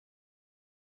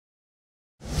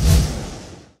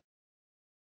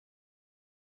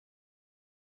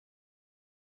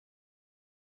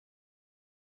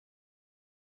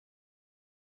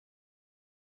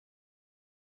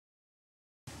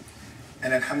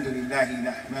أن الحمد لله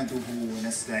نحمده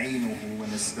ونستعينه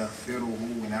ونستغفره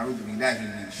ونعوذ بالله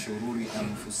من شرور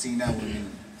أنفسنا ومن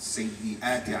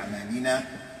سيئات أعمالنا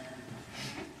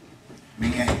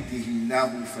من يهده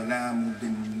الله فلا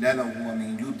مضل له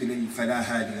ومن يضلل فلا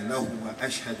هادي له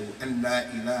وأشهد أن لا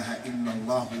إله إلا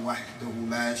الله وحده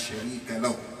لا شريك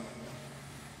له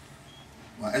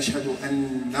وأشهد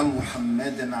أن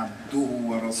محمدا عبده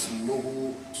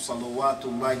ورسوله صلوات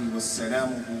الله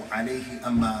وسلامه عليه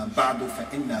أما بعد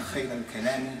فإن خير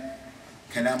الكلام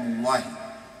كلام الله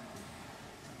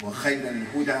وخير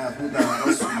الهدى هدى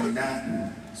رسول الله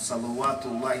صلوات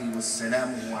الله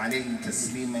وسلامه عليه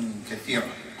تسليما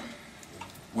كثيرا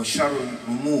وشر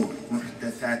الأمور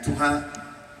محدثاتها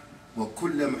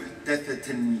وكل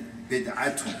محدثة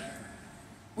بدعة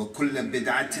وكل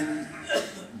بدعة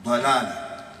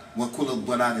ضلالة وكل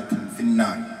ضلالة في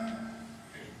النار.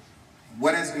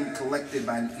 What has been collected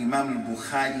by Imam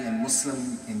al-Bukhari and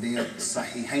Muslim in their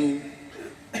Sahihain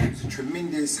is a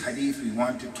tremendous hadith we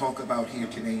want to talk about here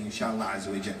today, inshallah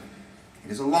azza wa jal.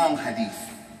 It is a long hadith,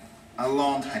 a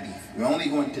long hadith. We're only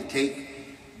going to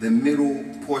take the middle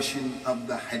portion of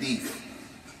the hadith.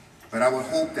 But I would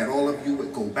hope that all of you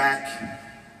would go back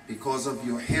because of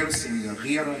your hirs and your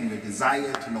ghira and your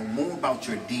desire to know more about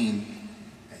your deen,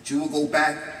 that you will go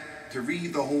back to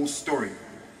read the whole story.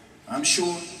 I'm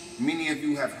sure many of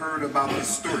you have heard about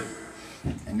this story.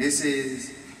 And this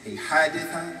is a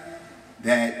hadith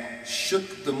that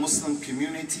shook the Muslim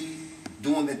community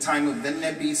during the time of the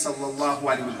Nabi Sallallahu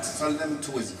Alaihi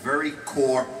to his very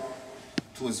core.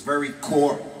 To his very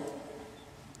core.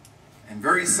 And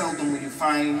very seldom will you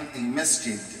find a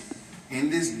masjid in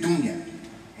this dunya,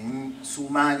 in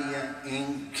Somalia,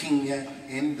 in Kenya,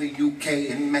 in the UK,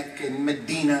 in Mecca, in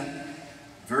Medina.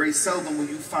 Very seldom will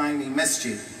you find a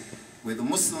masjid where the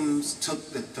Muslims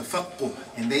took the tafaqquh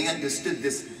and they understood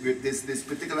this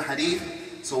particular hadith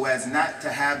so as not to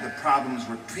have the problems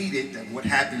repeated of what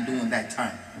happened during that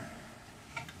time.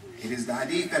 It is the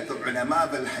hadith that the ulama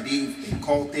of al-hadith, they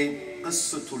called it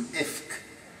qissatul ifk,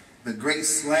 the great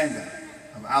slander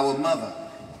of our mother,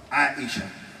 Aaisha,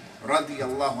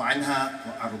 radiyallahu anha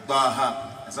wa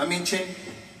ardaha. As I mentioned,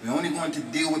 we're only going to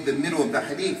deal with the middle of the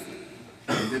hadith.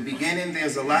 In the beginning,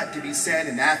 there's a lot to be said,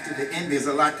 and after the end, there's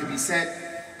a lot to be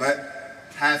said, but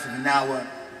half of an hour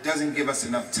doesn't give us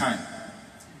enough time.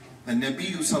 The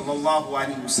Nabi Sallallahu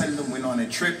Alaihi went on a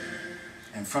trip,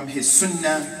 and from his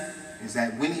sunnah is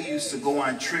that when he used to go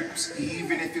on trips,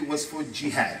 even if it was for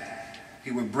jihad,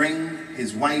 he would bring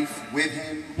his wife with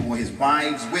him, or his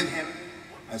wives with him,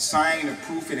 a sign, a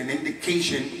proof, and an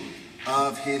indication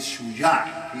of his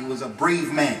shuja'. He was a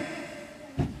brave man.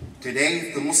 Today,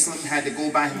 if the Muslim had to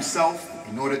go by himself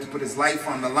in order to put his life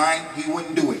on the line, he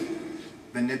wouldn't do it.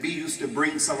 The Nabi used to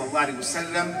bring, Sallallahu Alaihi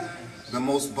Wasallam, the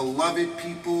most beloved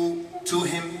people to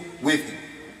him with him.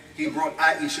 He brought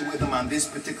Aaisha with him on this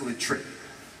particular trip.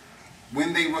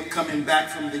 When they were coming back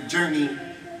from the journey,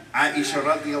 Aaisha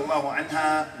radiallahu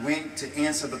anha went to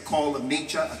answer the call of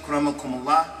nature,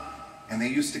 akramakumullah, and they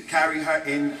used to carry her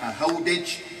in a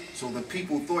howdaj, so the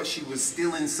people thought she was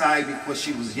still inside because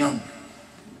she was young.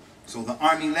 So the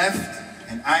army left,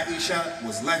 and Aaisha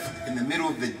was left in the middle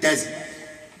of the desert.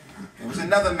 There was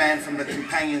another man from the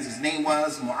companions, his name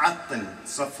was Mu'attal,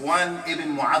 Safwan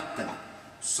ibn Mu'attal.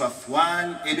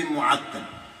 Safwan ibn Mu'attal.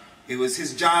 It was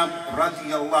his job,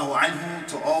 radiyallahu anhu,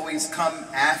 to always come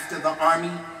after the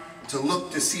army to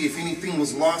look to see if anything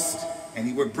was lost, and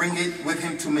he would bring it with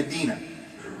him to Medina.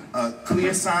 A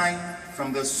clear sign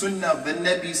from the sunnah of the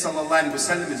Nabi Sallallahu Alaihi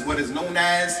Wasallam is what is known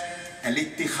as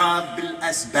al-ittikhad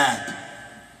bil-asbab.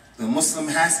 The Muslim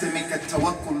has to make a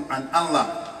tawakkul on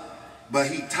Allah, but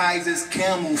he ties his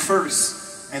camel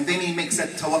first, and then he makes a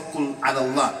tawakkul on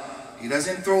Allah. He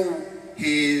doesn't throw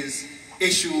his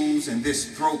issues and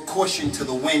just throw caution to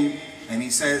the wind, and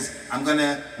he says, I'm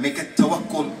gonna make a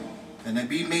tawakkul. The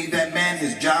Nabi made that man,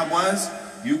 his job was,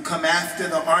 you come after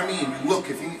the army and you look,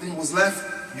 if anything was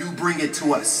left, you bring it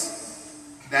to us.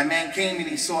 That man came and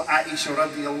he saw Aaisha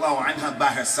radiallahu anha by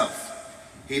herself.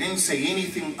 He didn't say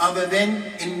anything other than,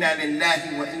 Inna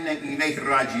lillahi wa inna ilayhi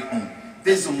raji'un.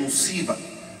 This is a musibah.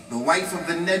 The wife of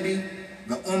the Nabi,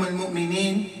 the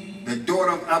al-Mu'mineen, the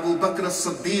daughter of Abu Bakr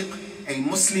as-Siddiq, a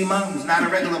Muslimah who's not a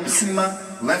regular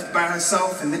Muslimah, left by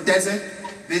herself in the desert.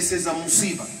 This is a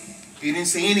musibah. He didn't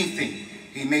say anything.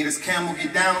 He made his camel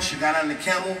get down, she got on the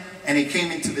camel, and they came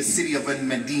into the city of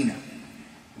Al-Medina.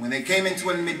 When they came into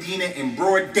Al-Medina in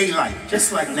broad daylight,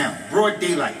 just like now, broad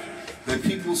daylight, the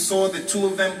people saw the two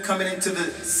of them coming into the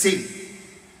city,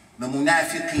 the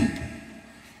munafiqeen.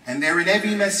 And they're in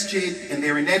every masjid, and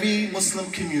they're in every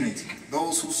Muslim community.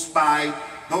 Those who spy,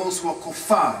 those who are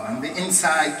kuffar on the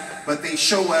inside, but they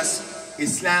show us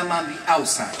Islam on the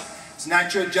outside. It's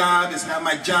not your job, it's not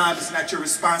my job, it's not your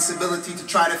responsibility to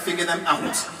try to figure them out.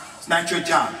 It's not your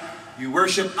job. You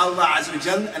worship Allah Azza wa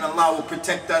Jal, and Allah will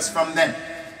protect us from them.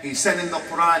 He said in the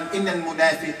Quran, إِنَّ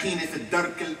الْمُنَافِقِينَ فِي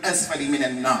الدَّرْكِ الْأَسْفَلِ مِنَ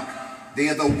النَّارِ. They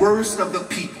are the worst of the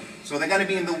people. So they're going to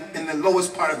be in the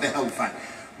lowest part of the hellfire.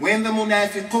 When the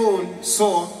munafiqun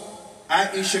saw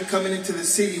Aaisha coming into the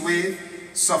city with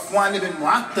Safwan ibn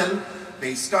Mu'attal,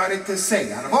 they started to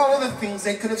say, out of all of the things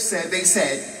they could have said, they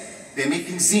said, they're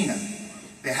making zina,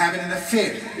 they're having an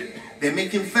affair, they're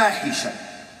making fahisha.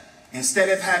 Instead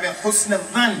of having husn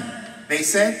al-dhan, they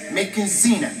said, making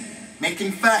zina,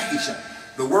 making fahisha.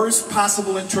 The worst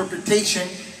possible interpretation,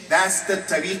 that's the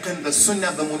tariq and the sunnah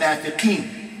of the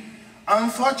munafiqeen.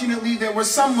 Unfortunately, there were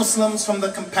some Muslims from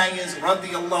the companions,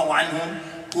 radiyallahu anhum,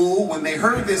 who, when they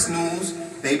heard this news,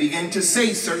 they began to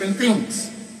say certain things.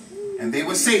 And they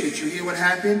would say, did you hear what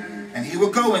happened? And he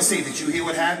would go and say, did you hear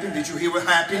what happened? Did you hear what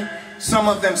happened? Some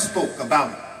of them spoke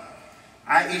about it.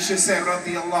 Aaisha said,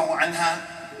 radiyallahu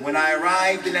anha, when I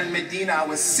arrived in Al-Medina, I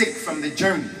was sick from the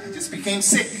journey. I just became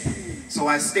sick. So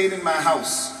I stayed in my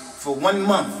house for 1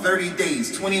 month, 30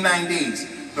 days, 29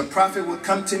 days. The Prophet would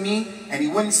come to me and he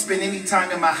wouldn't spend any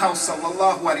time in my house,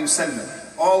 Sallallahu Alaihi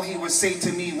Wasallam. All he would say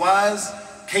to me was,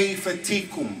 Kayfa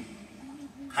tikum?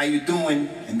 How you doing?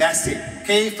 And that's it.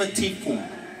 Kayfa tikum?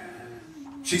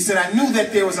 She said, I knew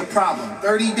that there was a problem.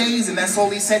 30 days, and that's all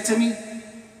he said to me?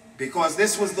 Because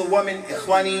this was the woman,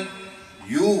 Ikhwani,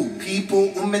 you people,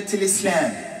 Ummat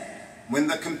al-Islam. When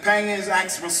the companions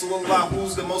asked Rasulullah,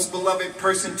 who's the most beloved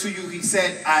person to you? He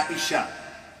said, Aaisha.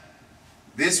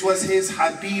 This was his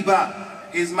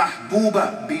Habiba, his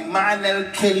Mahbuba, bima'na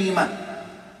al-kalima.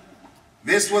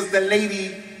 This was the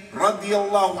lady,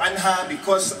 radiyallahu anha,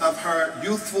 because of her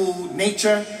youthful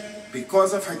nature,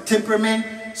 because of her temperament.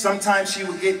 Sometimes she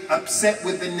would get upset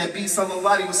with the Nabi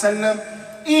Sallallahu Alaihi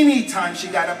Wasallam. Anytime she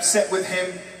got upset with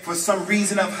him for some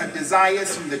reason of her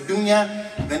desires from the dunya,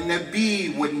 the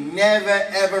Nabi would never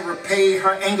ever repay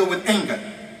her anger with anger.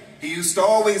 He used to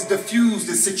always diffuse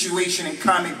the situation and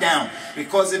calm it down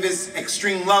because of his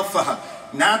extreme love for her.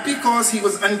 Not because he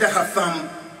was under her thumb,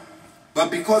 but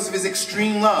because of his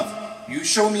extreme love. You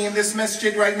show me in this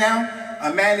masjid right now,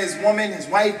 a man, his woman, his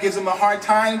wife gives him a hard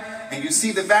time, and you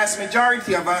see the vast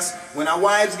majority of us, when our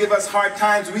wives give us hard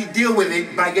times, we deal with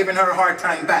it by giving her a hard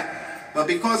time back. But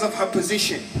because of her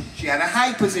position, she had a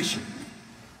high position.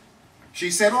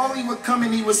 She said all he would come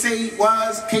and he would say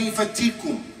was, Kayfa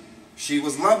tikum. She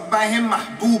was loved by him,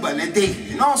 mahbuba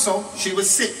ladayhi. And also, she was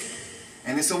sick.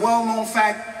 And it's a well-known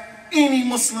fact, any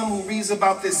Muslim who reads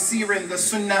about this seerah and the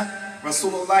sunnah,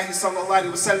 Rasulullah Sallallahu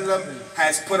Alaihi Wasallam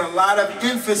has put a lot of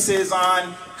emphasis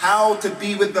on how to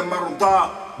be with the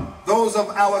marda. Those of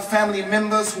our family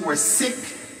members who are sick,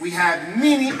 we have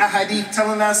many ahadith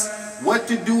telling us what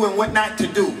to do and what not to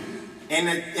do in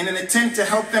an attempt to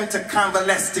help them to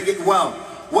convalesce, to get well.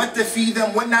 What to feed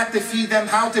them, what not to feed them,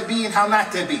 how to be and how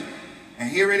not to be. And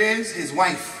here it is, his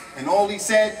wife. And all he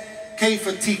said,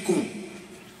 Kayfa tikum.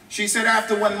 She said,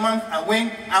 after 1 month, I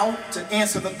went out to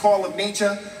answer the call of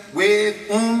nature with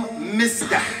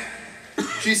Misdah.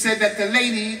 She said that the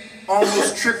lady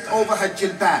almost tripped over her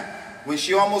jilbab. When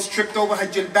she almost tripped over her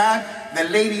jilbab, the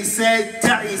lady said,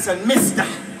 Ta'is al-Misdah.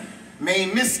 May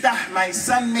Misdah, my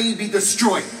son, may be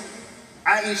destroyed.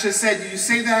 Aaisha said, do you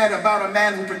say that about a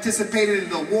man who participated in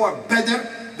the war of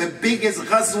Badr, the biggest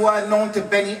ghazwa known to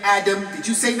Bani Adam? Did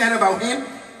you say that about him?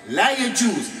 La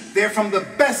yajuz. They're from the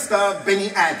best of Bani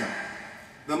Adam.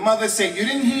 The mother said, you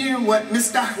didn't hear what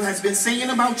Mr. has been saying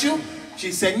about you?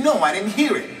 She said, no, I didn't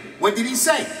hear it. What did he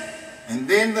say? And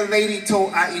then the lady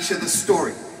told Aaisha the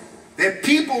story. That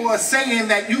people are saying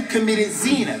that you committed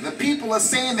zina. The people are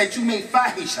saying that you made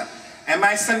fahisha. And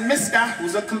my son Mr.,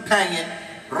 who's a companion,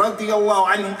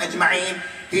 radiyallahu anhum ajma'in,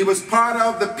 he was part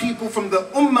of the people from the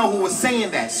ummah who was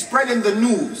saying that, spreading the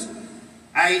news.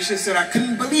 Aaisha said, I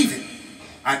couldn't believe it.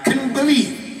 I couldn't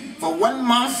believe. For 1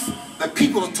 month, the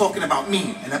people are talking about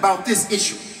me and about this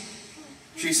issue.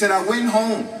 She said, I went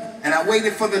home and I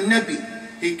waited for the Nabi.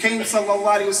 He came, Sallallahu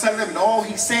Alaihi Wasallam, and all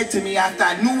he said to me after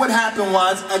I knew what happened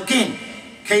was, again,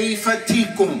 Kayfa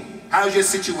tikum. How's your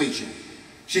situation?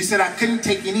 She said, I couldn't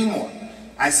take any more.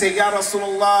 I said, Ya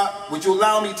Rasulullah, would you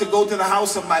allow me to go to the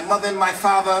house of my mother and my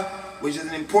father, which is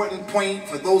an important point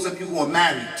for those of you who are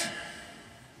married.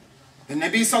 The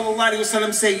Nabi Sallallahu Alaihi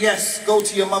Wasallam said, yes, go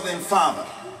to your mother and father.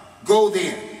 Go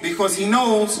there. Because he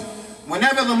knows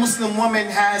whenever the Muslim woman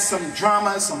has some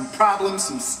drama, some problems,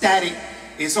 some static,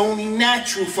 it's only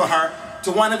natural for her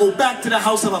to want to go back to the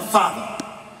house of her father,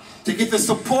 to get the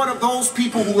support of those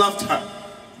people who loved her,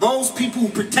 those people who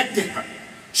protected her.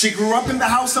 She grew up in the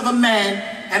house of a man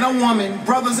and a woman,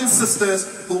 brothers and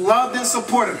sisters, who loved and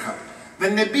supported her. The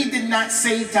Nabi did not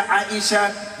say to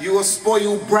Aaisha, you a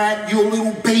spoiled brat, you a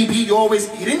little baby,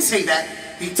 he didn't say that.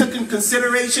 He took in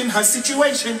consideration her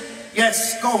situation.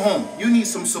 Yes, go home, you need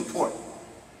some support.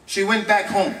 She went back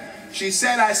home. She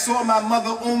said, I saw my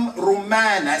mother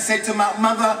Ruman. I said to my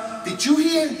mother, did you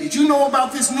hear? Did you know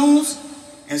about this news?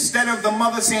 Instead of the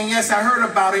mother saying, yes, I heard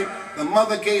about it, the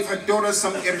mother gave her daughter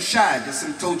some irshad,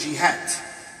 some tawjihat.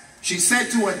 She said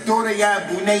to her daughter, Ya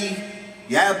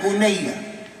bunayya,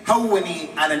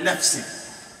 hawani ala nafsi.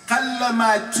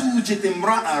 قلما توجد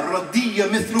امرأة رضية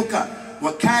مثلك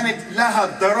وكانت لها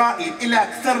الضرائر إلى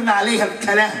أكثرنا عليها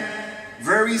الكلام.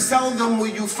 Very seldom will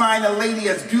you find a lady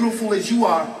as beautiful as you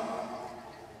are.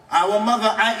 Our mother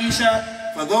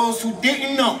Aaisha, for those who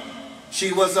didn't know,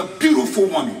 she was a beautiful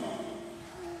woman.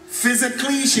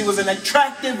 Physically, she was an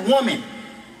attractive woman.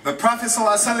 The Prophet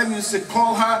ﷺ used to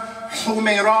call her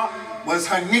Humayra, was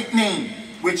her nickname,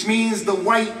 which means the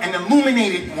white and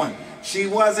illuminated one. She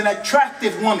was an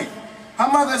attractive woman. Her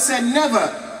mother said,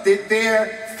 never did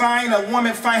there find a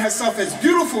woman find herself as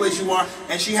beautiful as you are,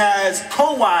 and she has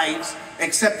co-wives,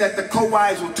 except that the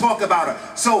co-wives will talk about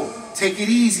her. So, take it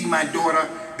easy, my daughter.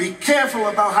 Be careful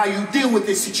about how you deal with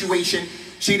this situation.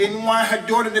 She didn't want her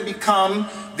daughter to become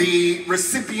the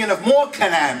recipient of more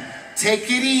kalam. Take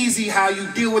it easy how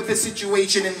you deal with the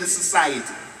situation in the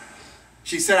society.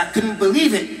 She said, I couldn't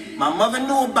believe it. My mother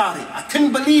knew about it. I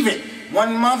couldn't believe it.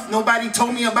 1 month, nobody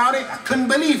told me about it. I couldn't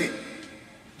believe it.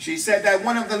 She said that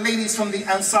one of the ladies from the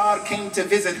Ansar came to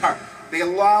visit her. They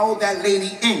allowed that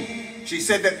lady in. She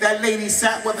said that that lady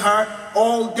sat with her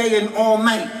all day and all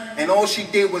night. And all she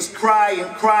did was cry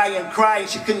and cry and cry, and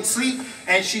she couldn't sleep.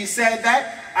 And she said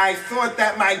that, I thought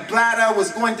that my bladder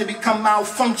was going to become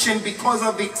malfunctioned because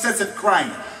of the excessive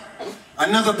crying.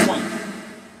 Another point.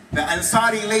 The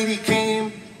Ansari lady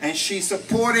came and she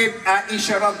supported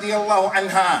Aaisha radiallahu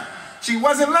anha. She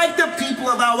wasn't like the people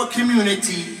of our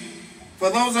community. For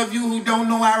those of you who don't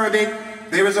know Arabic,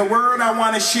 there is a word I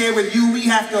want to share with you. We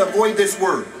have to avoid this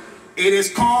word. It is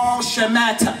called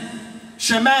shamata.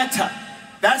 Shamata.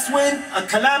 That's when a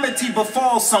calamity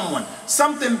befalls someone.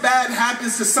 Something bad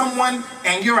happens to someone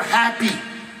and you're happy.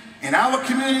 In our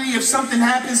community, if something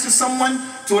happens to someone,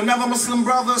 to another Muslim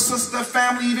brother, sister,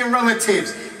 family, even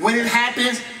relatives, when it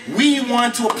happens, we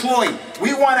want to applaud.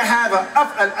 We want to have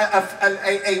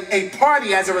a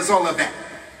party as a result of that.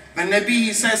 The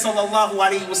Nabi says, Sallallahu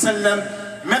Alaihi Wasallam,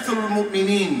 مثل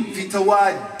المؤمنين في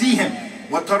توادهم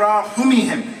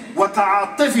وتراحمهم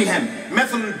وتعاطفهم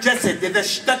مثل الجسد إذا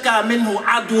اشتكى منه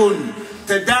عضو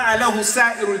تداعى له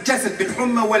سائر الجسد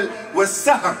بالحمى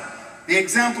والسهر. The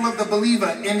example of the believer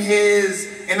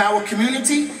in our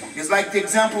community is like the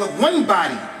example of one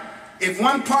body. If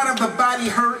one part of the body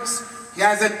hurts, he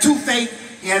has a toothache,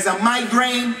 he has a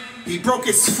migraine, he broke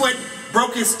his foot,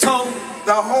 broke his toe,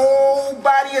 the whole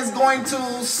body is going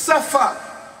to suffer.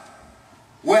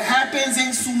 What happens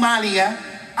in Somalia,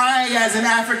 I as an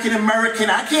African American,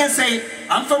 I can't say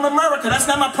I'm from America, that's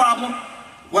not my problem.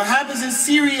 What happens in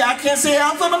Syria, I can't say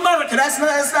I'm from America, that's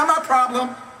not my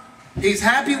problem. He's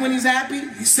happy when he's happy,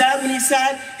 he's sad when he's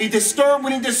sad, he's disturbed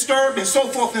when he's disturbed, and so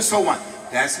forth and so on.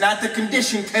 That's not the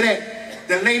condition today.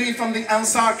 The lady from the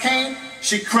Ansar came,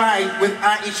 she cried with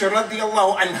Aaisha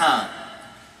radiallahu anha.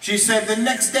 She said the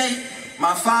next day,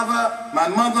 my father, my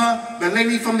mother, the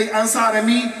lady from the Ansar and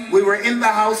me, we were in the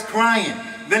house crying.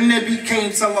 The Nabi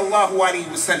came Sallallahu Alaihi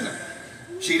Wasallam.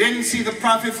 She didn't see the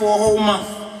Prophet for a whole month.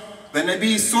 The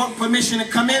Nabi sought permission to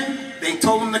come in, they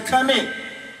told him to come in.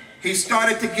 He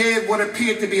started to give what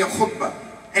appeared to be a khutbah.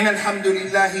 And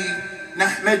alhamdulillahi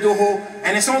nahmaduhu.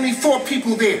 And it's only 4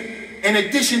 people there, in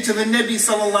addition to the Nabi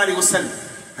Sallallahu Alaihi Wasallam.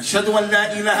 Ashhadu an la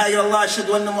ilaha illallah,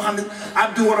 ashhadu anna Muhammad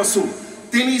abdu wa rasul.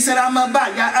 Then he said, Amma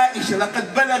ba, ya Aaisha,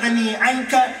 laqad balagani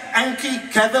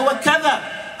anki kada wa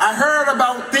kada. I heard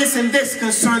about this and this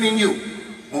concerning you.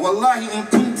 Wallahi in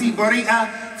kunti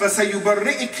bari'a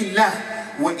fasayubarri'ik Allah.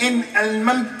 وإن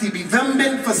ألممت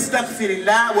بذنب فاستغفر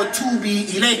الله وتوبي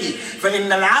إليه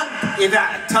فإن العبد إذا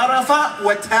اعترف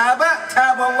وتاب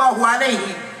تاب الله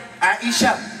عليه.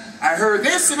 Aaisha, I heard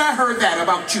this and I heard that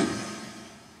about you.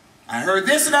 I heard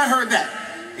this and I heard that.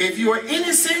 If you are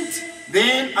innocent,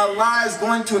 then Allah is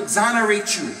going to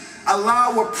exonerate you.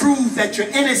 Allah will prove that you're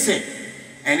innocent.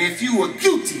 And if you were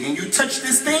guilty and you touched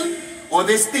this thing, or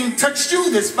this thing touched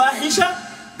you, this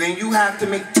fahisha, then you have to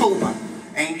make tawbah.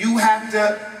 And you have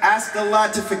to ask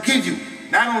Allah to forgive you.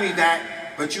 Not only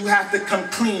that, but you have to come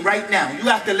clean right now. You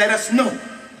have to let us know.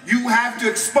 You have to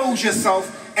expose yourself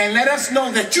and let us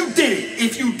know that you did it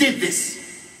if you did this.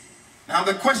 Now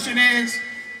the question is,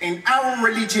 In our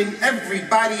religion,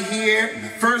 everybody here, in the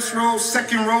first row,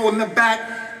 second row, in the back,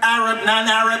 Arab,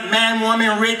 non-Arab, man,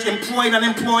 woman, rich, employed,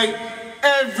 unemployed,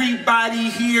 everybody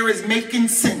here is making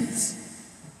sins.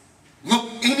 Look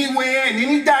anywhere, in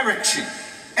any direction.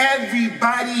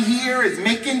 Everybody here is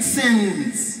making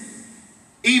sins.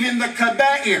 Even the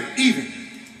kaba'ir, even.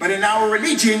 But in our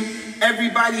religion,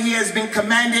 everybody here has been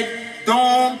commanded,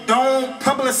 don't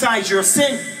publicize your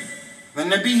sin. The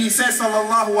Nabi, he says,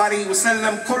 Sallallahu Alaihi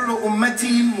Wasallam, كل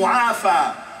أمتي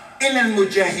معافى إلى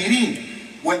المجاهرين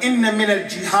وإن من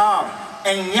الجهار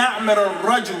أن يعمر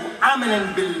الرجل عملا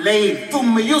بالليل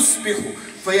ثم يصبح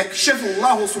فيكشف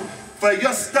الله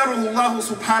فيستره الله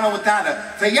سبحانه وتعالى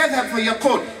فيذهب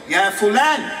فيقول يا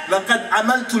فلان لقد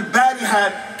عملت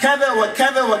البارحة كذا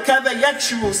وكذا وكذا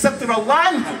يكشف ستر الله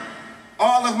عنه.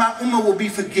 All of my ummah will be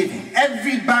forgiven.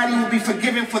 Everybody will be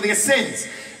forgiven for their sins,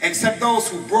 except those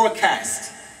who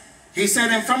broadcast. He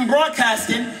said, and from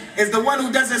broadcasting is the one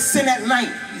who does a sin at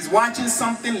night. He's watching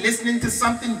something, listening to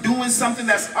something, doing something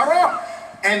that's haram.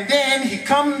 And then he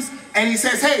comes and he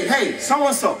says, hey,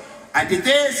 so-and-so, I did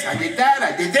this, I did that,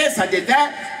 I did this, I did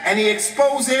that. And he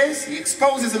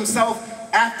exposes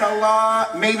himself after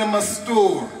Allah made him a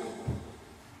store.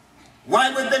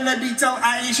 Why would the Nabi tell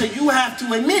Aaisha, you have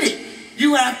to admit it.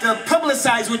 You have to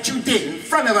publicize what you did in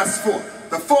front of us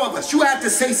the four of us. You have to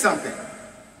say something.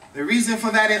 The reason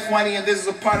for that, Ikhwani, and this is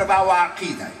a part of our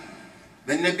Aqidah.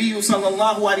 The Nabi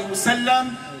Sallallahu Alaihi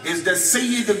Wasallam is the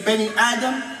Sayyid of Bani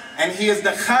Adam, and he is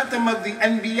the Khatam of the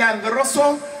Anbiya and the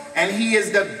Rasul, and he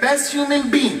is the best human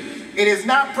being. It is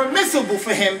not permissible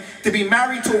for him to be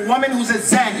married to a woman who's a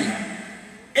zani.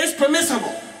 It's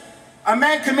permissible. A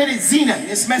man committed zina in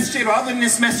this masjid or other than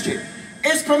this masjid.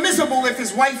 It's permissible if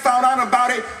his wife found out about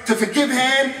it to forgive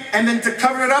him and then to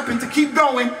cover it up and to keep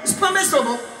going. It's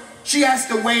permissible. She has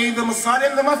to weigh the masad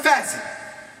and the mafasid.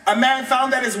 A man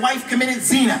found that his wife committed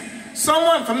zina.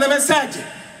 Someone from the masajid.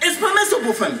 It's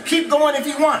permissible for him to keep going if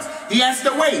he wants. He has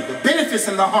to weigh the benefits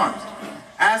and the harms.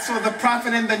 As for the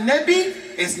Prophet and the Nabi,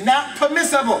 it's not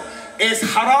permissible. It's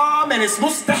haram and it's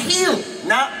mustahil,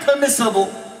 not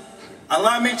permissible.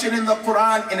 Allah mentioned in the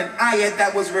Quran in an ayat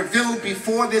that was revealed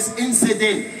before this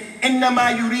incident,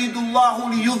 إِنَّمَا يُرِيدُ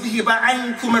اللَّهُ لِيُذْهِبَ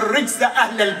عَنْكُمُ الرِّجْزَ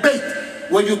أَهْلَ الْبَيْتِ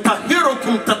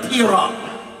وَيُطَهِّرُكُمْ تَطْهِيرًا.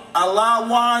 Allah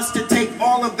wants to take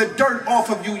all of the dirt off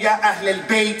of you, ya Ahl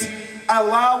al-Bayt.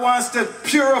 Allah wants to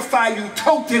purify you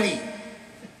totally.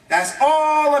 That's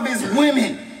all of his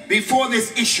women before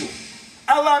this issue.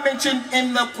 Allah mentioned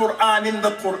in the Quran,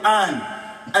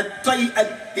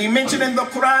 he mentioned in the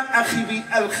Quran,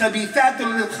 al-khabithat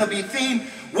lil-khabithin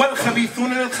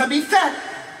wal-khabithun lil-khabithat.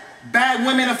 Bad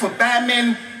women are for bad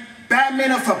men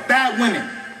are for bad women.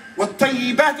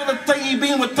 وَالطَّيِّبَاتُ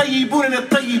لِلطَّيِّبِينَ وَالطَّيِّبُونَ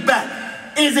لِلطَّيِّبَاتِ.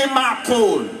 Is it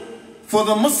ma'qul for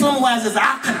the Muslim who has his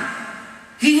aql?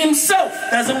 He himself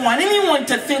doesn't want anyone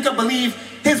to think or believe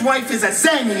his wife is a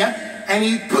zaniya, and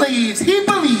he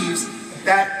believes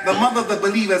that the mother of the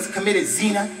believers committed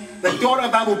zina, the daughter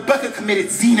of Abu Bakr committed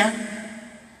zina.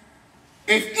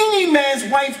 If any man's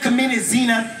wife committed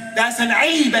zina, that's an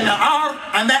aib and an ar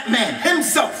on that man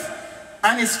himself,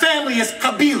 on his family, his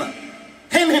qabila,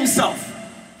 him himself.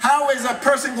 How is a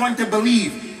person going to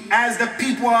believe as the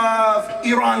people of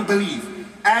Iran believe,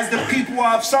 as the people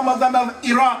of some of them of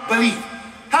Iraq believe?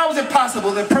 How is it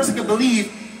possible that a person can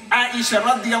believe Aaisha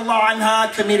radiallahu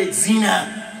anha committed zina?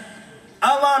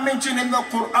 Allah mentioned in the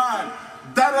Quran,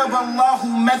 ضرب الله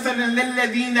مثلا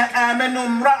للذين آمنوا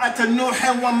امرأة نوح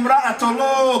وامرأة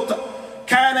لوط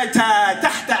كانتا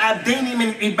تحت عبدين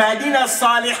من عبادنا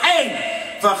الصالحين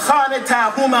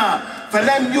فخانتاهما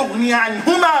فلم يغني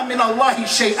عنهما من الله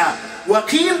شيئا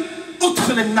وقيل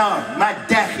ادخل النار مع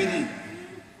الداخلين.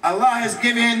 Allah has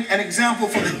given an example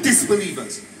for the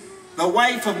disbelievers. The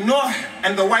wife of Noor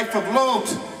and the wife of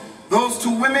Lot. Those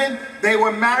two women, they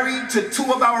were married to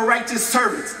two of our righteous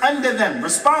servants, under them,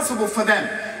 responsible for them.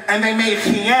 And they made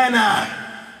khiyana.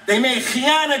 They made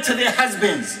khiyana to their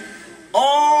husbands.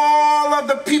 All of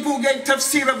the people who gave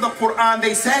tafsir of the Quran,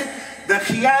 they said, the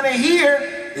khiyana here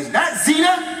is not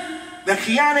zina. The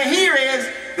khiyana here is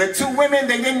the two women,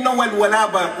 they didn't know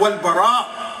al-wala wal-bara.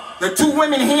 The two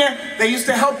women here, they used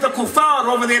to help the kuffar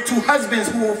over their two husbands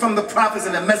who were from the prophets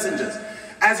and the messengers.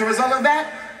 As a result of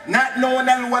that, not knowing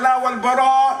al-wala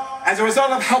wal-bara, as a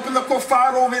result of helping the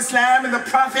kuffar over Islam and the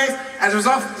prophets, as a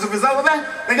result of that,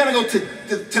 they're going to go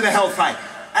to the hellfire.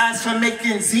 As for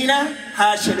making zina,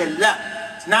 hasha lillah,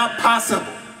 it's not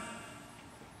possible.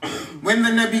 When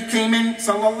the Nabi came in,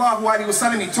 Sallallahu Alaihi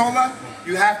Wasallam, he told her,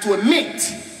 you have to admit.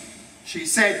 She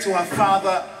said to her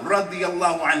father,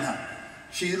 radiyallahu anha,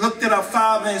 she looked at her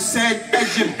father and said,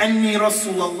 Ajib anni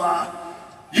Rasulullah,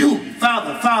 you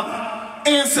Father, Father,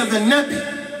 answer the Nabi.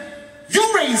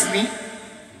 You raised me.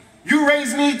 You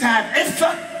raised me to have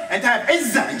Iffah and to have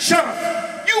Izzah and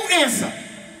Sharaf. You answer.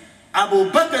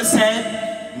 Abu Bakr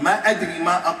said, Ma adri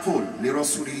ma aqul li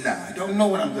Rasulillah. I don't know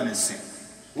what I'm going to say.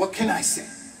 What can I say?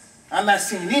 I'm not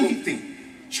saying anything.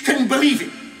 She couldn't believe it.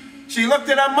 She looked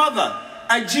at her mother.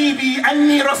 Ajibi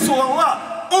anni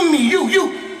Rasulullah. Ummi,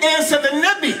 you answer the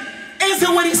Nabi.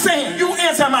 Answer what he's saying. You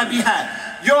answer on my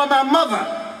behalf. You're my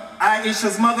mother.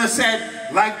 Aisha's mother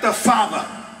said, like the father.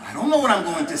 I don't know what I'm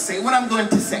going to say. What I'm going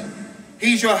to say.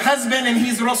 He's your husband and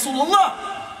he's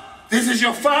Rasulullah. This is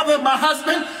your father, my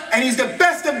husband, and he's the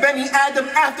best of Bani Adam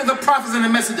after the prophets and the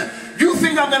messenger. You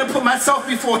think I'm going to put myself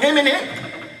before him and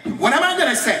him? What am I going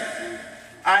to say?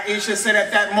 Aisha said,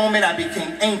 at that moment I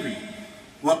became angry.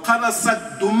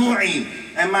 وَقَرَصَتْ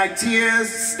دُمُوعِي. And my tears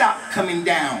stopped coming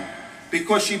down.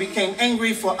 Because she became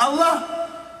angry for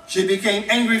Allah. She became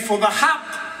angry for the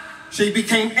haqq. She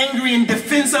became angry in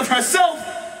defense of herself.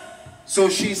 So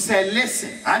she said,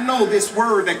 listen, I know this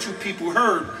word that you people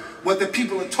heard, what the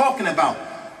people are talking about.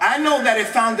 I know that it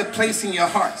found a place in your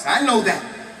hearts. I know that.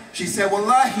 She said,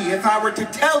 wallahi, if I were to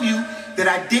tell you that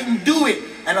I didn't do it,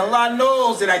 and Allah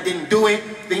knows that I didn't do it,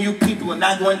 then you people are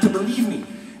not going to believe me.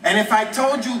 And if I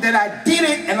told you that I did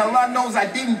it, and Allah knows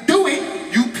I didn't do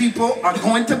it, you people are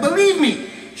going to believe me.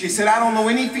 She said, I don't know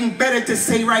anything better to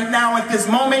say right now at this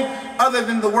moment, other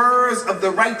than the words of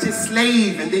the righteous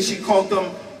slave. And then she called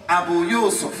them Abu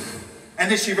Yusuf.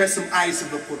 And then she read some ayahs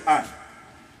of the Quran.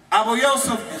 Abu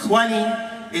Yusuf,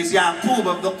 Ikhwani, is Yaqub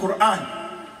of the Quran.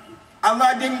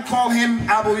 Allah didn't call him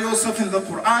Abu Yusuf in the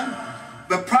Quran.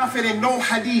 The Prophet in no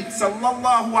hadith,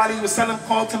 Sallallahu Alaihi,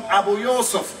 called him Abu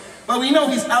Yusuf. But we know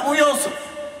he's Abu Yusuf.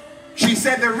 She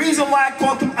said the reason why I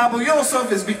called him Abu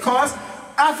Yusuf is because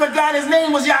I forgot his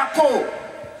name was Yaqub.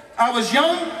 I was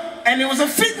young and it was a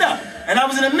fitna. And I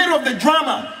was in the middle of the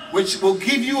drama, which will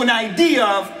give you an idea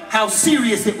of how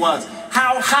serious it was,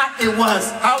 how hot it was,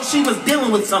 how she was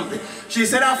dealing with something. She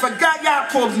said, I forgot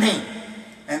Yaqub's name.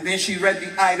 And then she read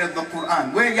the ayah of the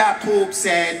Quran, where Yaqub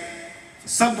said,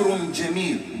 Sabrun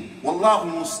Jameel, Wallahu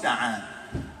Musta'an.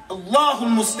 Allahu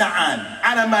Musta'an,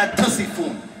 ala ma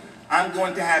tasifun. I'm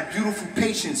going to have beautiful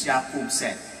patience, Yaqub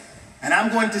said. And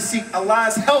I'm going to seek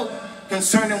Allah's help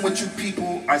concerning what you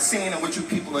people are saying and what you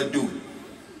people are doing.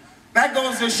 That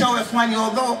goes to show, Ikhwani,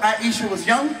 although Aaisha was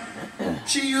young,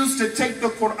 she used to take the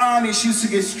Quran and she used to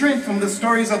get strength from the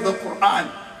stories of the Quran.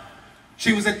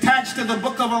 She was attached to the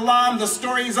book of Allah and the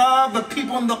stories of the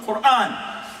people in the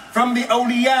Quran, from the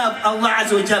awliya of Allah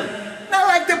Azza wa Jal. Not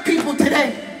like the people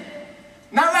today.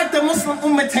 Not like the Muslim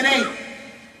Ummah today.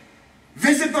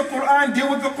 Visit the Quran, deal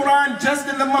with the Quran just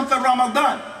in the month of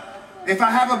Ramadan. If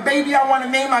I have a baby, I want to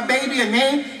name my baby a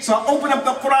name. So I open up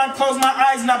the Quran, close my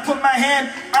eyes, and I put my hand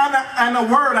on a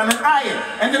word, on an ayah.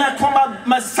 And then I call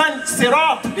my son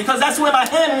Sirat, because that's where my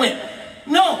hand went.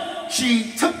 No,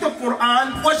 she took the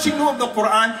Quran, what she knew of the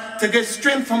Quran, to get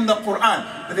strength from the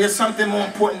Quran. But there's something more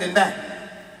important than that.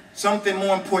 Something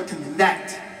more important than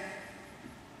that.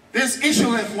 This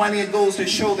issue, Ikhwani, goes to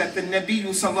show that the Nabi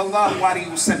Sallallahu Alaihi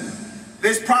Wasallam,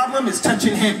 this problem is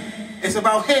touching him. It's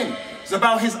about him. It's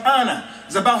about his honor.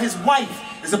 It's about his wife.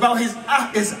 It's about his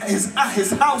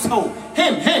household.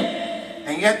 Him.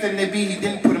 And yet the Nabi, he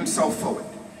didn't put himself forward.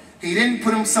 He didn't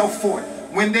put himself forward.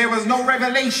 When there was no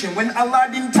revelation, when Allah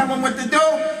didn't tell him what to do,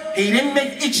 he didn't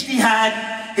make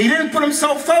ijtihad. He didn't put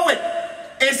himself forward.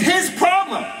 It's his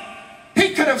problem.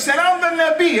 He could have said, I'm the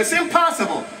Nabi. It's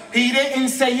impossible. He didn't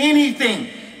say anything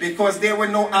because there were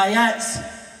no ayats.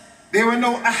 There were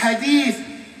no ahadith.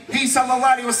 He,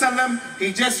 Sallallahu Alaihi Wasallam,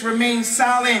 he just remained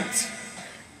silent.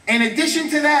 In addition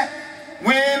to that,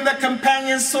 when the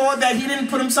companions saw that he didn't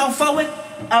put himself forward,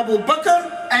 Abu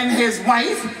Bakr and his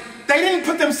wife, they didn't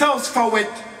put themselves forward.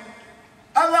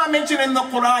 Allah mentioned in the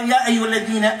Quran, Ya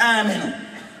ayyuhalladhina amanu,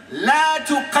 la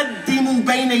tuqaddimu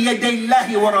bayna yaday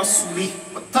Allahi wa rasulih,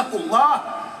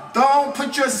 wattaqullah. Don't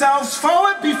put yourselves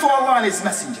forward before Allah and His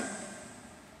Messenger.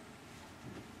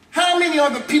 How many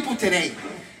other people today,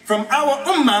 from our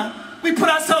ummah, we put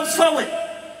ourselves forward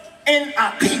in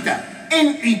aqidah,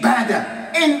 in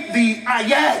ibadah, in the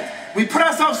ayat. We put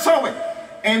ourselves forward.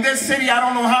 In this city, I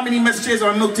don't know how many masjids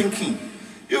are Milton King.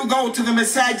 You go to the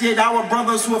masajid, our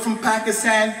brothers who are from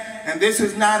Pakistan, and this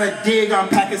is not a dig on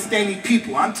Pakistani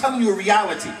people. I'm telling you a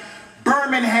reality.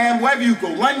 Birmingham, wherever you go,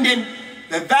 London,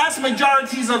 the vast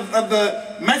majorities of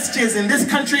the masjids in this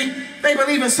country, they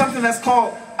believe in something that's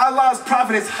called Allah's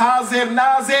prophet is Hazir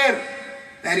Nazir.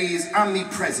 That He is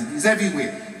omnipresent. He's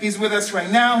everywhere. He's with us right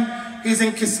now. He's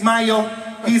in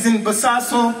Kismayo. He's in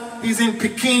Basaso. He's in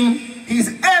Peking. He's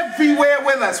everywhere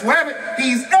with us. Wherever,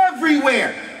 He's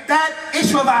everywhere. that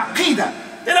issue of Aqidah.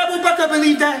 Did Abu Bakr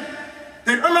believe that?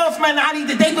 Did Umar, Uthman, Ali,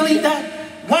 did they believe that?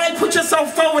 Why put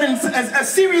yourself forward in a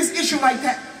serious issue like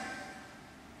that?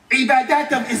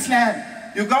 Ibadat of Islam.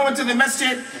 You go into the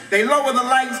masjid, they lower the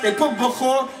lights, they put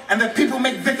bukhur, and the people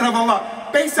make dhikr of Allah.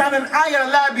 Based on an ayah,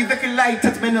 Allah bi dhikrillahi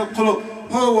tatma'innu al-qulub.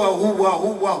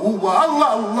 Huwa,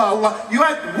 Allah.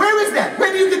 Where is that?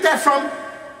 Where do you get that from?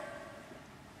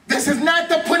 This is not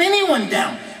to put anyone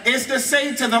down. It's to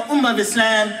say to the Ummah of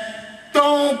Islam,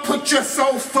 don't put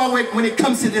yourself forward when it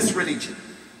comes to this religion.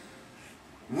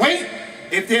 Wait,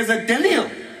 if there's a dalil,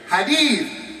 hadith,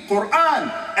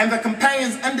 Quran, and the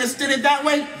companions understood it that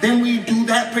way, then we do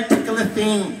that particular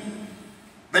thing.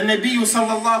 The Nabi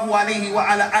Sallallahu Alaihi wa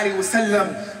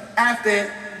sallam,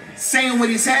 after saying what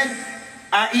he said,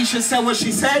 Aaisha said what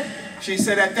she said. She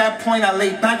said, at that point I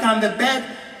laid back on the bed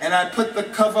and I put the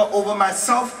cover over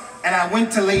myself and I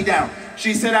went to lay down.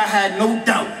 She said, I had no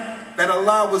doubt that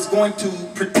Allah was going to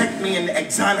protect me and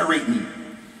exonerate me.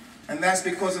 And that's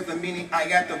because of the meaning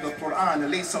ayat of the Quran.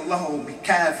 Alaysa Allahu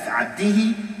bikaf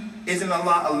abdihi. Isn't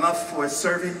Allah enough for a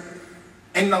servant?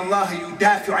 Inna Allah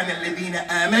yudafi'u 'anil ladhina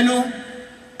amanu.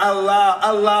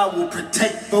 Allah will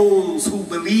protect those who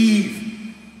believe.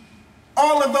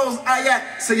 All of those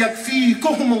ayat,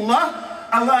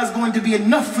 sayakfikuhumullah, Allah is going to be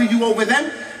enough for you over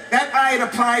them. That ayat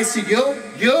applies to you,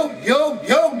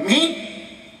 me.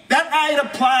 That ayat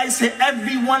applies to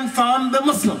everyone from the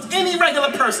Muslims. Any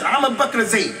regular person. I'm a Bakr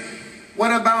Zayd.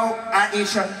 What about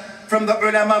Aaisha? From the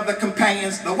ulama of the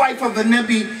companions, the wife of the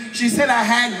Nabi, she said, I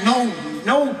had no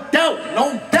doubt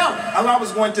Allah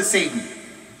was going to save me.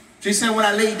 She said, when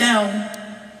I lay down,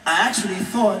 I actually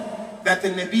thought that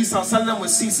the Nabi Sallam would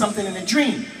see something in a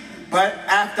dream. But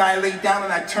after I laid down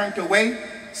and I turned away,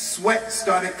 sweat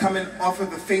started coming off of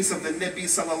the face of the Nabi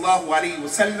Sallallahu Alaihi,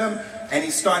 and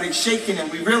he started shaking,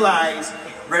 and we realized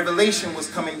revelation was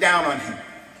coming down on him.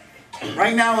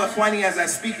 Right now, Ikhwani, as I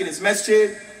speak in his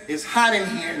masjid, it's hot in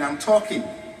here and I'm talking.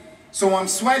 So I'm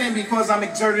sweating because I'm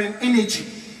exerting energy.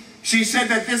 She said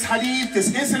that this hadith,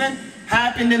 this incident,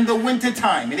 happened in the winter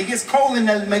time and it gets cold in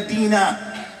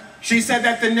Al-Madinah. She said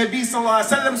that the Nabi Sallallahu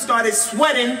Alaihi Wasallam started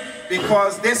sweating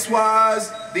because this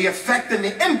was the effect and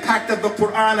the impact of the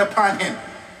Quran upon him.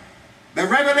 The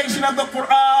revelation of the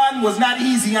Quran was not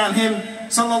easy on him.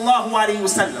 Sallallahu Alaihi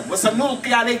Wasallam. وَسَنُلْقِي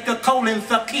عَلَيْكَ قَوْلٍ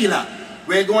ثَقِيلًا.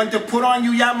 We're going to put on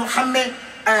you, Ya Muhammad,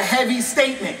 a heavy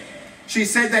statement. She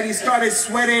said that he started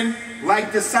sweating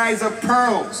like the size of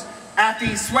pearls. After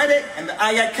he sweated and the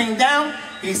ayat came down,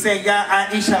 he said, Ya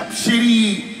Aaisha,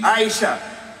 Shiri, Aaisha,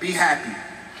 be happy.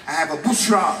 I have a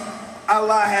bushra.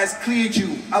 Allah has cleared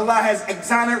you. Allah has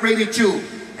exonerated you.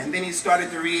 And then he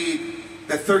started to read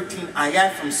the 13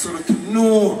 ayat from Surah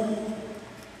Noor.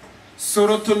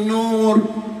 Surah Noor,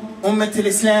 Ummat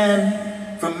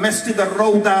al-Islam, from Masjid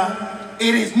Al-Rawdha.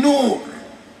 It is Noor.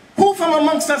 Who from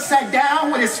amongst us sat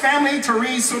down with his family to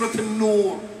read Surah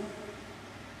Noor?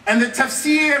 And the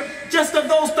tafsir just of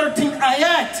those 13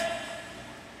 ayat.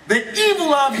 The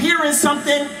evil of hearing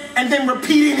something and then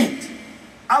repeating it.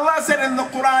 Allah said in the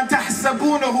Quran,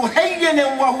 تَحْسَبُونَهُ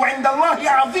هَيَّنًا وَهُ عِنْدَ اللَّهِ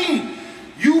عَظِيمٌ.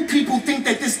 You people think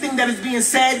that this thing that is being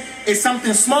said is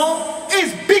something small?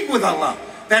 It's big with Allah.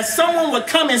 That someone would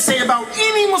come and say about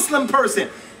any Muslim person,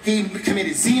 he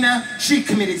committed zina, she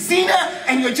committed zina,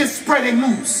 and you're just spreading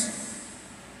news.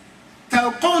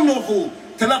 تَلْقُونُهُ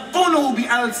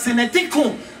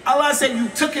بِأَلْسِنَتِكُمْ. Allah said you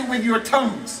took it with your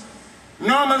tongues.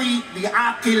 Normally, the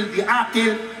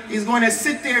aqil, he's going to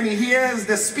sit there and he hears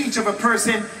the speech of a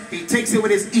person. He takes it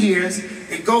with his ears.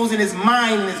 It goes in his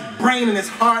mind, in his brain, in his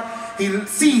heart. He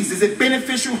sees, is it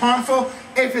beneficial, harmful?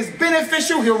 If it's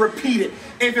beneficial, he'll repeat it.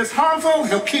 If it's harmful,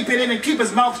 he'll keep it in and keep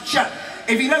his mouth shut.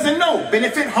 If he doesn't know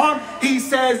benefit, harm, he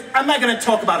says, I'm not going to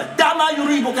talk about it.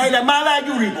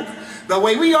 The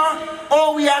way we are,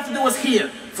 all we have to do is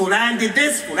hear. Fulan did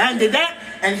this, Fulan did that,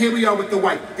 and here we are with the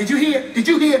wife. Did you hear? Did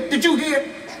you hear? Did you hear?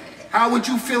 How would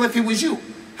you feel if it was you?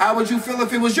 How would you feel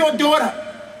if it was your daughter?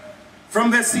 From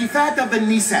the sifat of the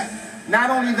nisa, not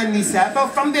only the nisa, but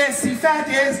from their sifat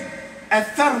is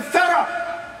الثرثرة.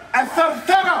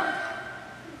 الثرثرة.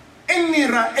 إني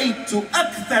رأيت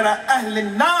أكثر أهل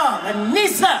النار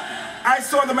النساء. I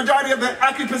saw the majority of the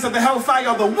occupants of the hellfire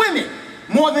are the women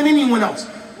more than anyone else.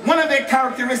 One of their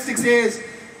characteristics is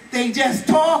they just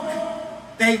talk.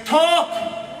 They talk.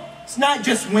 It's not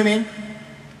just women,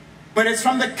 but it's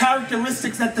from the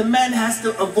characteristics that the man has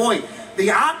to avoid. The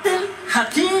aqil,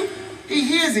 hakim, he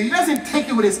hears it. He doesn't take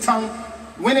it with his tongue.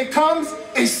 When it comes,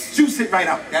 it shoots it right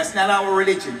out. That's not our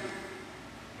religion.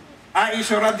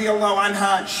 Aaisha radiallahu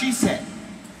anha, she said,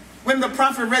 when the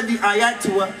Prophet read the ayat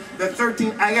to her, the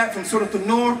 13 ayat from Surah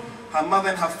Noor, her mother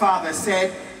and her father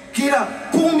said, Get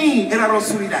up. Qumi ila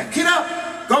Rasulillah. Get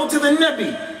up. Go to the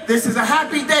Nabi. This is a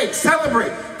happy day.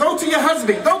 Celebrate. Go to your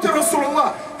husband. Go to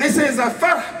Rasulullah. This is a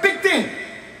farh, big thing.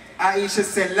 Aaisha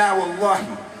said, La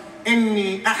wallahi,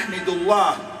 inni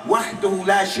ahmidullah wahdahu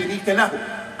la sharika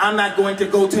lahu. I'm not going to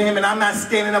go to him and I'm not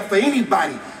standing up for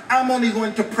anybody. I'm only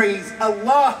going to praise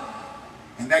Allah.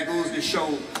 And that goes to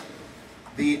show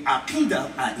the aqidah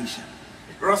of Aaisha.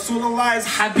 Rasulullah is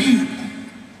Habib,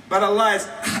 but Allah is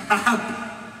Ahab.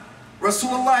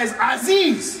 Rasulullah is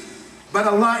Aziz, but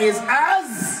Allah is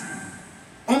Az.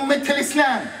 Ummat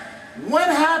al-Islam. What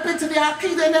happened to the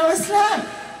aqidah in al-Islam?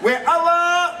 Where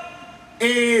Allah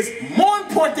is more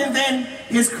important than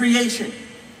his creation.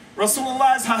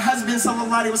 Rasulullah is her husband,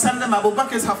 Sallallahu Alaihi Wasallam. Abu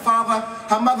Bakr is her father,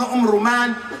 her mother,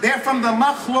 Ruman. They're from the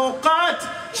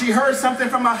makhluqat. She heard something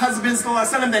from her husband, Sallallahu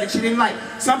Alaihi Wasallam, that she didn't like.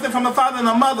 Something from her father and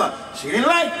her mother, she didn't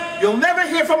like. You'll never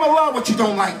hear from Allah what you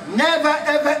don't like. Never,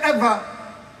 ever, ever.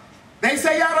 They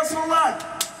say, Ya Rasulullah,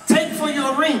 take for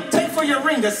your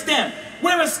ring a stamp.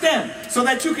 Wear a stamp so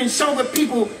that you can show the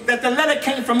people that the letter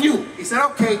came from you. He said,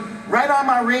 okay, write on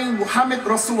my ring, Muhammad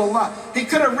Rasulullah. He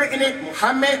could have written it,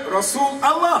 Muhammad Rasul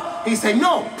Allah. He said,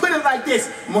 no, put it like this.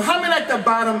 Muhammad at the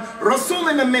bottom, Rasul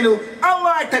in the middle,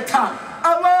 Allah at the top.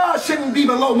 Allah shouldn't be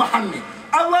below Muhammad.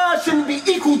 Allah shouldn't be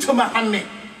equal to Muhammad.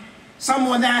 Some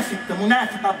munafiq, the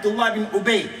munafiq Abdullah ibn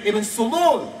Ubay ibn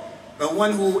Sulul, the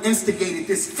one who instigated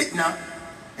this fitna,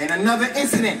 and another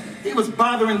incident, he was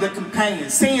bothering the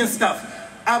companions, saying stuff.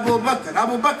 Abu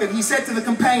Bakr, he said to the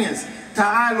companions,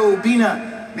 Ta'alu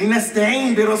bina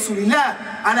linasta'in bi Rasulillah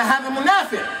ala hadha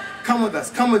munafiq. Come with us,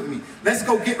 come with me. Let's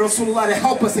go get Rasulullah to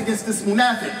help us against this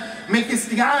munafiq. Make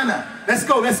isti'ana. Let's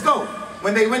go, let's go.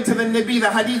 When they went to the Nabi,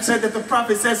 the hadith said that the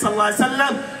Prophet said, Sallallahu Alaihi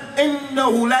Wasallam,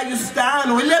 Innahu la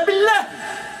yusta'anu illa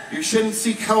billah. You shouldn't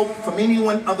seek help from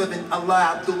anyone other than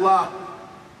Allah, Abdullah.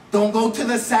 Don't go to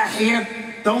the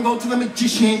sahir. Don't go to the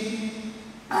magician.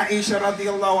 Aaisha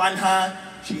radiallahu anha,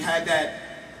 she had that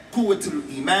quwwatul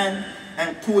iman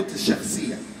and quwwatul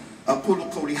shakhsiyah.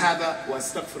 أقول قولي هذا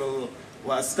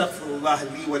وأستغفر الله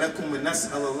لي ولكم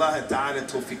ونسأل الله تعالى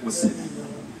التوفيق والسلام.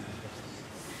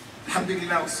 الحمد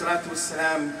لله والصلاة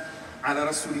والسلام على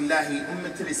رسول الله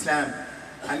أمة الإسلام.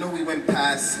 I know we went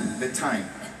past the time.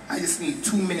 I just need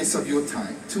 2 minutes of your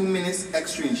time. 2 minutes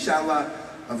extra, inshallah,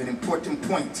 of an important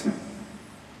point.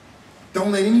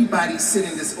 Don't let anybody sit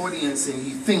in this audience and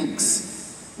he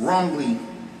thinks wrongly,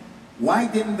 why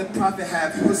didn't the Prophet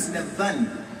have husn al-dhan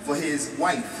for his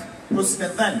wife? Husn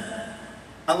al-dhan.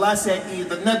 Allah said,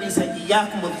 the Nabi said,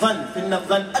 Iyakum al-dhan, finna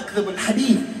al-dhan akdhab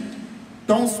al-hadith.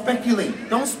 Don't speculate.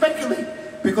 Don't speculate.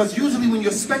 Because usually when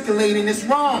you're speculating, it's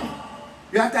wrong.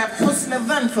 You have to have husn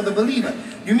al-dhan for the believer.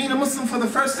 You meet a Muslim for the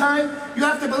first time, you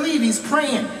have to believe he's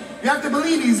praying. You have to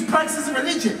believe he's practicing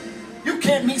religion. You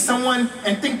can't meet someone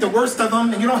and think the worst of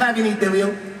them and you don't have any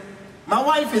dalil. My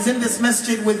wife is in this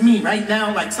masjid with me right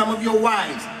now, like some of your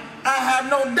wives. I have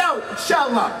no doubt,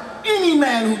 inshallah, any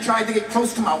man who tried to get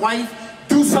close to my wife,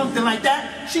 do something like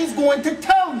that, she's going to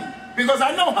tell me. Because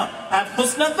I know her. I have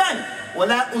husn al-dhan.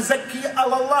 وَلَا أُزَكِّي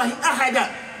عَلَى اللَّهِ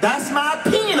أَحَدًا. That's my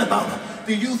opinion about her.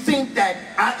 Do you think that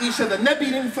Aaisha, the Nabi,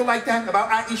 didn't feel like that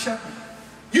about Aaisha?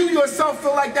 You yourself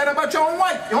feel like that about your own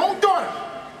wife, your own daughter.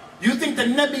 You think the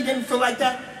Nabi didn't feel like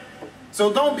that?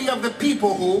 So don't be of the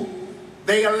people who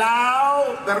they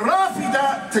allow the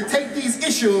Rafida to take these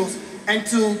issues and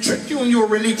to trick you in your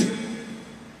religion.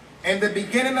 In the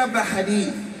beginning of the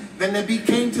hadith, the Nabi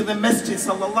came to the Masjid,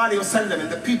 Sallallahu Alaihi Wasallam,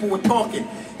 and the people were talking.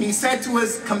 He said to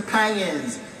his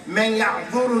companions, Man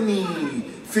ya'dhuruni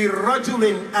fi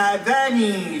rajulin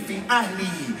adani fi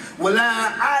ahli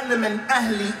ولا عالم من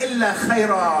أهلي إلا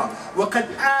خيرا وقد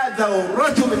آذوا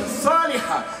رجل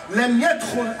صالحا لم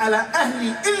يدخل على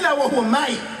أهلي إلا وهو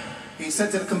معي. He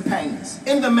said to the companions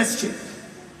in the masjid,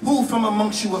 who from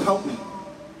amongst you will help me?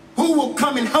 Who will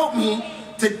come and help me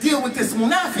to deal with this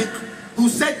munafiq who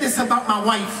said this about my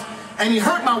wife, and he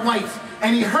hurt my wife,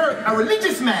 and he hurt a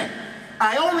religious man?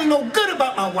 I only know good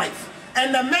about my wife,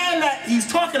 and the man that he's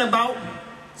talking about,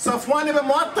 Safwan ibn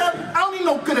Mu'attab, I only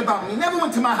know good about him. He never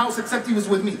went to my house except he was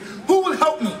with me. Who will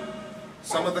help me?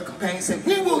 Some of the companions said,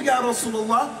 we will, Ya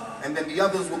Rasulullah. And then the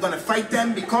others were going to fight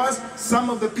them because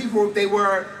some of the people, they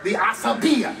were the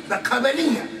Asabiyya, the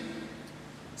Qabaliyya.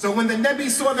 So when the Nabi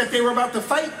saw that they were about to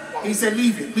fight, he said,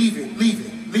 leave it, leave it, leave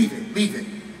it, leave it, leave it.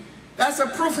 That's a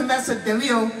proof and that's a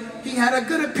dalil. He had a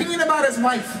good opinion about his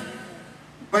wife.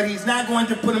 But he's not going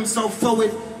to put himself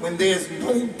forward when there's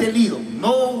no dalil,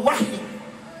 no wahi.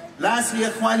 Lastly,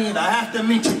 Ikhwani, and I have to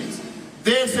mention this.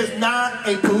 This is not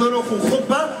a political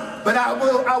khutbah, but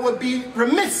I would be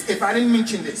remiss if I didn't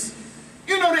mention this.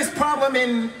 You know this problem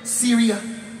in Syria?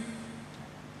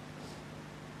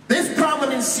 This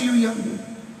problem in Syria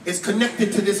is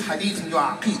connected to this hadith in your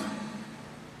aqidah.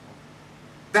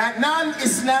 That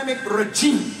non-Islamic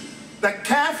regime, the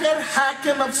Kafir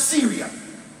Hakim of Syria,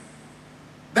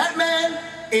 that man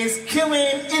is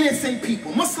killing innocent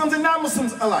people, Muslims and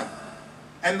non-Muslims alike.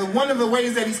 And one of the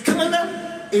ways that he's killing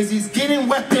them is he's getting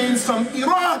weapons from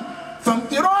Iran. From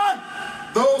Iran,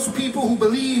 those people who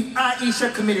believe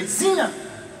Aaisha committed zina.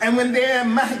 And when their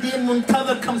Mahdi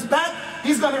al-Muntazir comes back,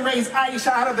 he's going to raise Aaisha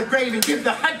out of the grave and give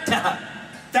the hajj to her.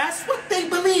 That's what they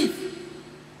believe.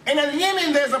 And in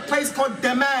Yemen, there's a place called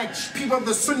Damaj. People of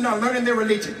the Sunnah learning their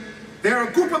religion. There are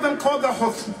a group of them called the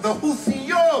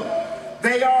Houthiyun.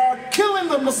 They are killing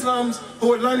the Muslims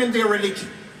who are learning their religion.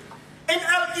 In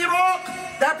Iraq,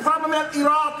 that problem in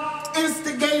Iraq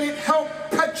instigated, helped,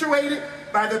 perpetuated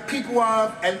by the people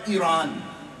of Iran.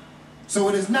 So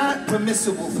it is not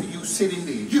permissible for you sitting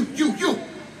there, you,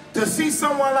 to see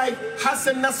someone like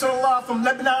Hassan Nasrallah from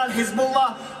Lebanon,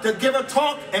 Hezbollah, to give a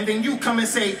talk, and then you come and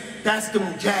say, that's the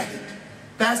Mujahid.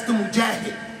 That's the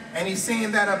Mujahid. And he's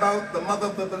saying that about the mother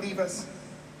of the believers.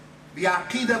 The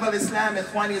Aqidah of Islam,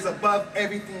 Ikhwani, is above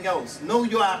everything else. Know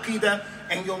your Aqidah,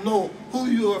 and you'll know who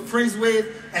you are friends with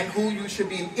and who you should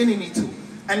be an enemy to.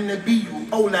 النبي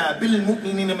أولى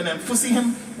بالمؤمنين من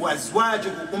أنفسهم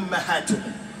وأزواجه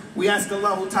أمهاتهم. We ask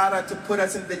Allah Ta'ala to put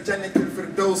us in the Jannah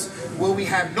al-Firdaus where we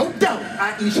have no doubt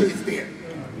Aisha is there.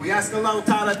 We ask Allah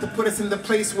Ta'ala to put us in the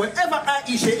place wherever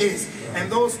Aisha is,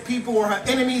 and those people who are her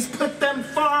enemies, put them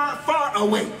far, far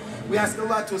away. We ask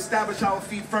Allah to establish our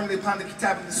feet firmly upon the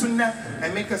Kitab and the Sunnah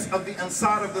and make us of the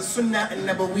Ansar of the Sunnah and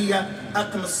Nabawiyah.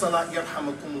 Aqim as-salat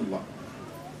yarhamakumullah.